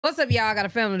What's up, y'all? I got a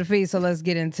family to feed, so let's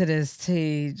get into this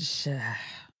teach.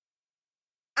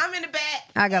 I'm in the back.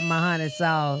 I got my honey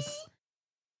sauce.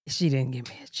 She didn't give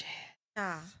me a chance.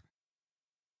 Nah.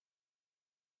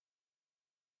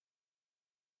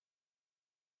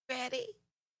 Ready?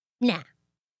 Nah.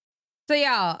 So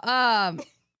y'all,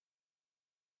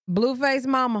 Blueface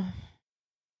Mama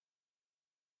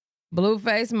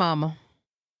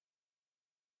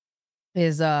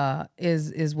is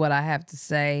what I have to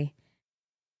say.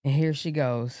 And here she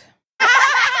goes.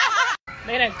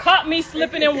 They done caught me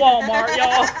slipping in Walmart,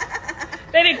 y'all.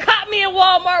 They done caught me in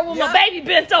Walmart with my baby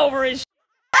bent over and shit.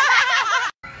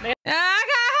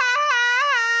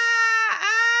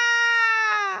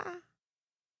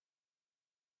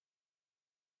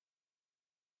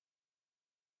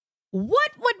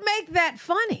 What would make that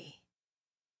funny?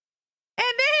 And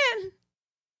then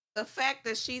the fact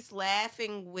that she's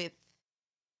laughing with.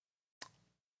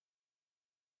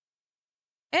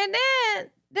 And then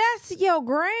that's your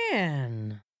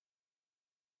grand.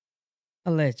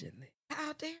 Allegedly.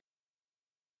 How dare.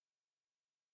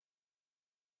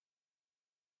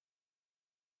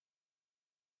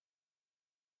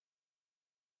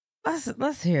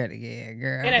 Let's hear it again,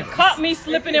 girl. They done caught me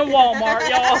slipping in Walmart,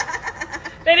 y'all.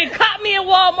 They done caught me in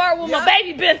Walmart with my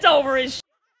baby bent over and shit.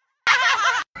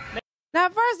 Now,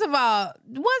 first of all,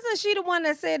 wasn't she the one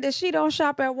that said that she don't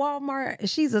shop at Walmart?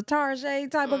 She's a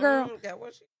Target type of girl. That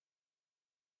was she.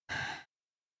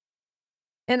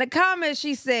 In the comments,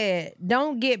 she said,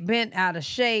 "Don't get bent out of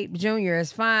shape. Junior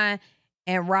is fine,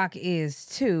 and Rock is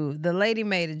too." The lady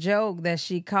made a joke that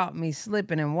she caught me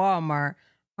slipping in Walmart.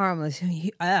 Harmless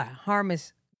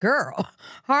girl.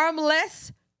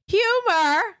 Harmless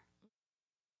humor.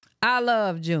 I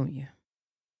love Junior.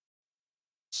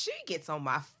 She gets on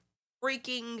my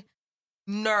freaking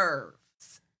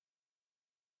nerves.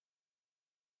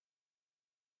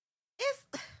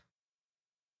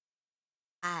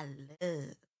 I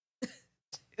love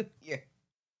Junior.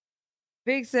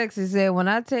 Big Sexy said, "When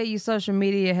I tell you social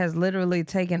media has literally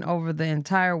taken over the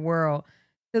entire world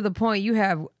to the point you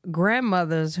have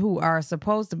grandmothers who are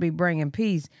supposed to be bringing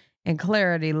peace and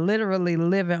clarity literally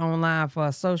living online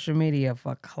for social media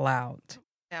for clout."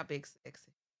 Now, Big Sexy,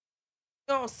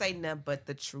 you don't say nothing but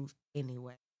the truth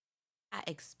anyway. I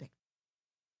expect.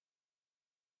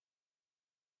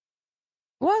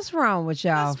 What's wrong with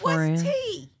y'all, friend? What's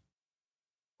tea?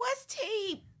 What's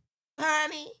tea,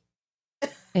 honey?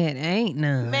 It ain't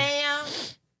none. Ma'am.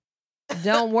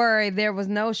 Don't worry, there was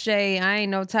no shade. I ain't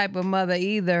no type of mother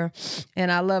either,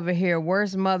 and I love it here.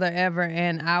 Worst mother ever,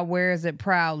 and I wears it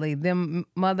proudly. Them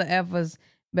mother effers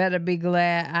better be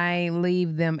glad I ain't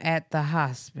leave them at the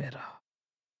hospital.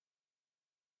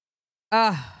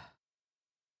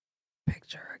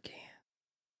 Picture again.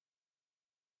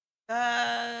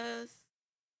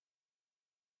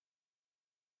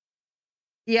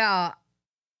 Y'all,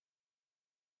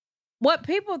 what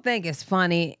people think is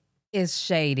funny is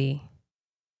shady.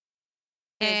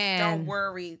 And don't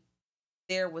worry,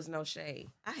 there was no shade.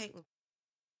 I hate them.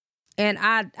 And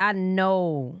I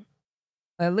know,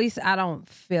 at least I don't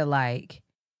feel like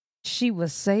she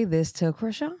would say this to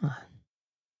Chrisean.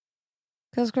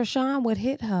 Because Chrisean would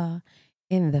hit her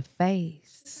in the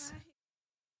face.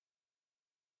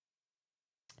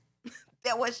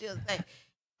 That's what she'll say.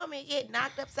 I'm gonna get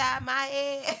knocked upside my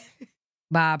head.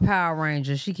 By a Power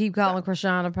Ranger. She keep calling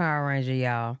Chrisean a Power Ranger,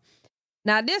 y'all.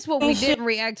 Now, this what we didn't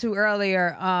react to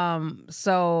earlier.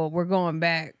 So we're going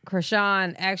back.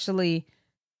 Chrisean actually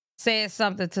said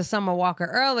something to Summer Walker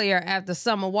earlier after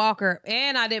Summer Walker,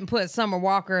 and I didn't put Summer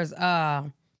Walker's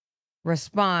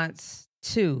response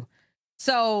too.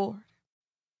 So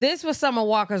this was Summer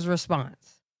Walker's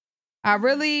response. "I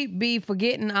really be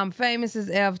forgetting I'm famous as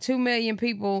F. 2 million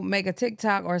people make a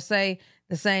TikTok or say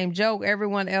the same joke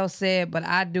everyone else said, but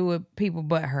I do it, people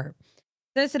butt hurt.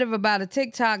 Sensitive about a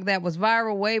TikTok that was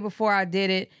viral way before I did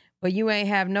it, but you ain't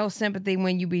have no sympathy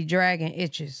when you be dragging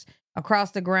itches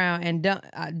across the ground and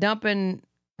dumping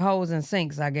holes in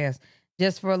sinks, I guess,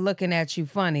 just for looking at you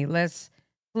funny. Let's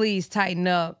please tighten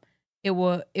up. It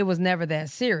was never that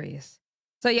serious."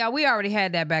 So, yeah, we already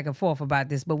had that back and forth about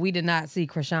this, but we did not see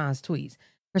Chrisean's tweets.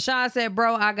 Chrisean said,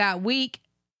 "Bro, I got weak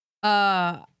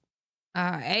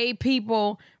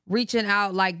people reaching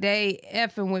out like they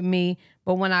effing with me,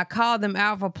 but when I call them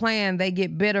out for playing, they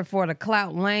get bitter for the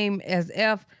clout, lame as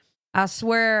F. I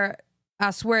swear,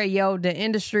 yo, the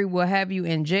industry will have you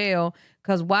in jail,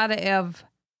 because why the F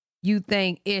you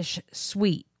think ish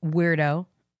sweet, weirdo?"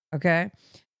 Okay.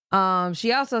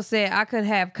 She also said, "I could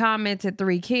have commented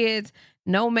 3 kids,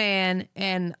 no man,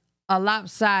 and a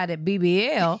lopsided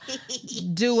BBL.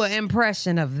 Do an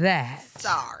impression of that."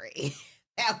 Sorry.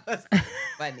 That was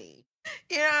funny.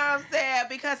 You know what I'm saying?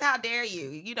 Because how dare you?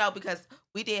 You know, because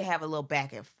we did have a little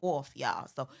back and forth, y'all.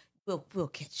 So we'll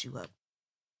catch you up.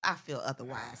 I feel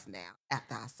otherwise now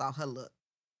after I saw her look.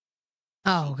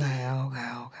 Okay. You know what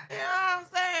I'm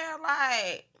saying?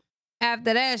 Like,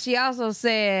 After that, she also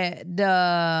said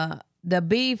the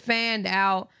B fanned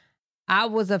out. I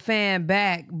was a fan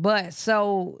back, but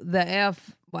so the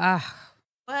F.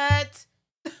 what?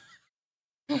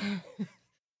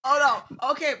 Hold on.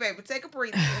 Okay, baby, take a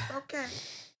breather. It's okay.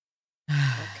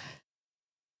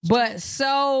 But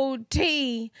so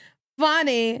T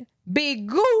funny, be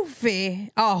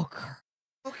goofy. Oh,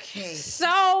 Okay.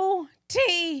 so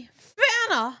T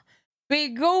finna be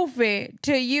goofy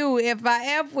to you if I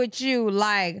F with you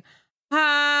like,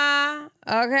 huh?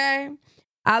 Okay.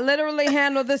 I literally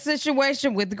handled the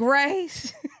situation with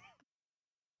grace.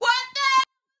 What the?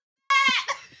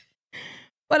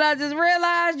 But I just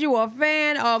realized you a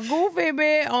fan of Goofy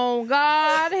Bit on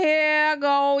God. Here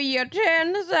go your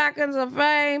 10 seconds of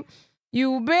fame.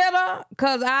 You bitter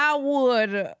cause I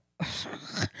would.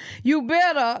 You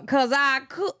bitter cause I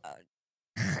could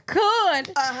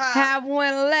have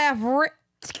went left.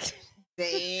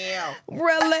 Damn.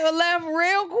 Left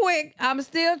real quick. I'm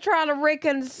still trying to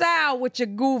reconcile with your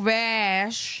goofy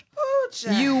ass.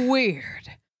 Ooh, You weird.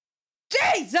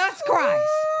 Jesus Christ.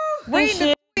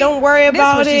 Don't worry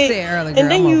about this is what it. She said earlier, girl.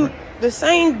 And then the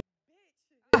same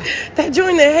that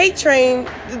joined the hate train,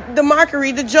 the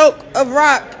mockery, the joke of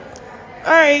rock.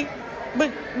 All right,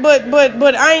 but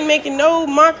I ain't making no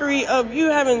mockery of you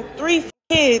having 3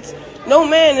 kids, no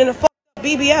man, in a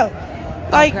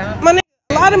BBL. Like my nigga,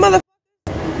 a lot of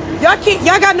motherfuckers,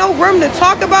 y'all got no room to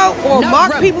talk about or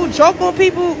mock people, joke on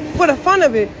people for the fun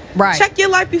of it. Right. Check your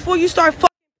life before you start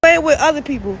playing with other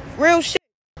people. Real shit.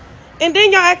 And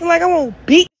then y'all acting like I won't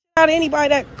beat out anybody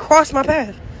that crossed my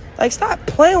path. Like, stop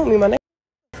playing with me, my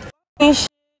nigga.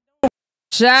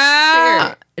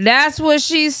 Child, that's what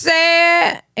she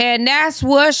said, and that's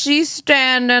what she's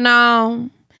standing on.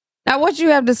 Now, what you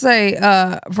have to say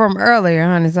from earlier,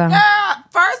 honey?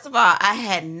 First of all, I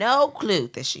had no clue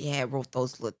that she had wrote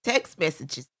those little text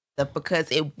messages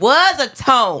because it was a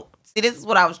tone. See, this is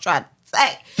what I was trying to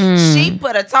say. She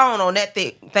put a tone on that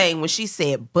thing when she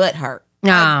said butt hurt.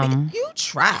 Like, you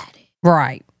tried it.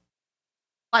 Right.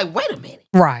 Like, wait a minute.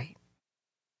 Right.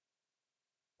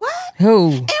 What?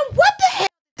 Who? And what the hell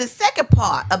is the second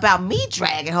part about me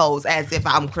dragging hoes as if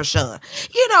I'm Chrisean?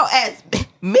 You know, as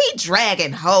me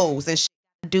dragging hoes and shit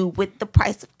to do with the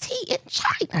price of tea in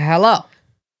China. Hello.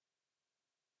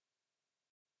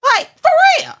 Like, for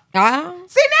real. See, now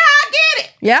I get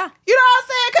it. Yeah. You know what I'm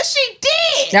saying? Because she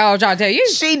did. That's what I'm trying to tell you.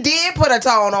 She did put a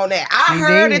tone on that. I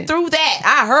heard it through that.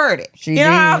 I heard it. She you did.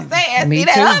 know what I'm saying? Me See,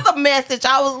 too. that other message,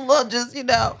 I was a little just, you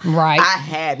know. Right. I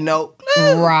had no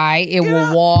clue. Right. It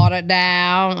was watered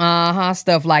down.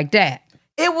 Stuff like that.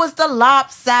 It was the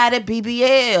lopsided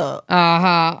BBL.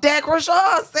 That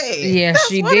Chrisean said. Yeah, That's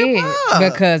she what did. It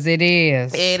was. Because it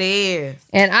is. It is.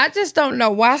 And I just don't know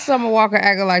why Summer Walker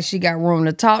acting like she got room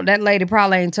to talk. That lady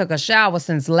probably ain't took a shower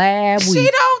since last week.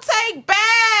 She don't take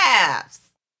baths.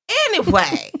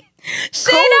 Anyway.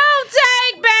 She don't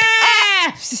take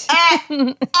baths. At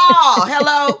all.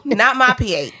 Hello? Not my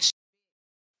pH.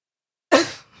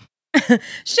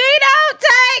 She don't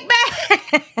take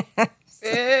baths.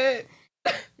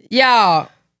 Y'all,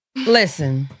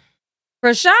 listen.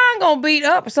 Chrisean gonna beat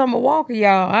up Summer Walker,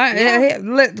 y'all.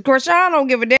 Chrisean don't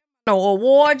give a damn no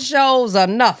award shows or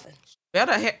nothing.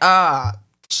 Better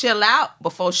chill out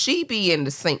before she be in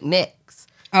the sink next.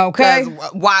 Okay.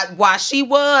 While she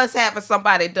was having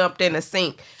somebody dumped in the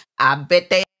sink, I bet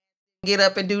they get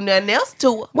up and do nothing else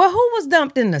to her. Well, who was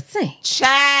dumped in the sink?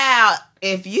 Child,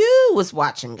 if you was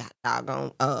watching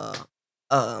doggone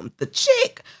the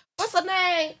chick, what's her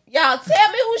name? Y'all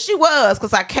tell me who she was,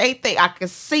 because I can't think. I can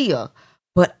see her,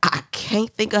 but I can't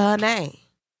think of her name.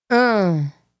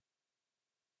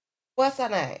 What's her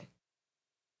name?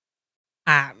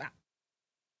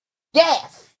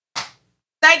 Yes.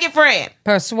 Thank you, friend.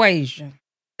 Persuasion.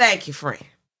 Thank you, friend.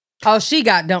 Oh, she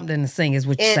got dumped in the sink is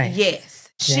what you're saying. Yes.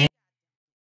 She.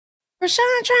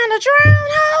 Chrisean trying to drown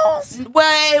hoes?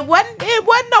 Well, it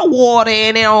wasn't no water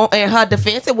in it. In her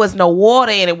defense, it was no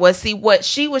water in it. What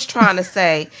she was trying to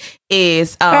say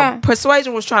is,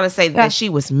 Persuasion was trying to say that she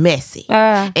was messy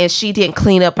and she didn't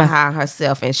clean up behind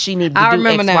herself and she needed to do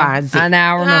X, Y, and Z. I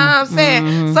now remember. You know what I'm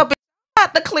saying? So, I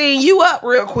have to clean you up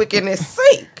real quick in this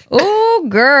sink. Ooh,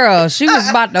 girl, she was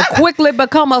about to quickly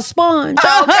become a sponge.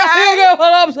 Okay. You know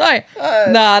what I'm saying?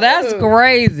 Nah, that's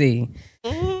crazy.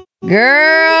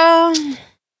 Girl.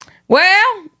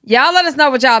 Well, y'all let us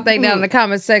know what y'all think down in the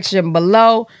comment section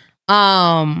below.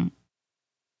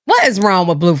 What is wrong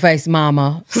with Blueface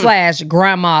Mama /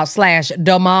 grandma /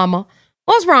 the mama?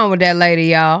 What's wrong with that lady,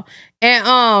 y'all? And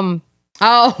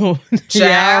oh,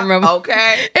 yeah, I remember.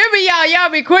 Okay. It be y'all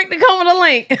be quick to come with a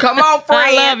link. Come on,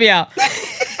 friend. I love y'all.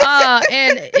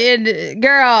 And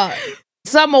girl,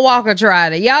 Summer Walker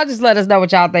tried it. Y'all just let us know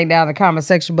what y'all think down in the comment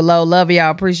section below. Love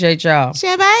y'all. Appreciate y'all.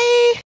 Bye.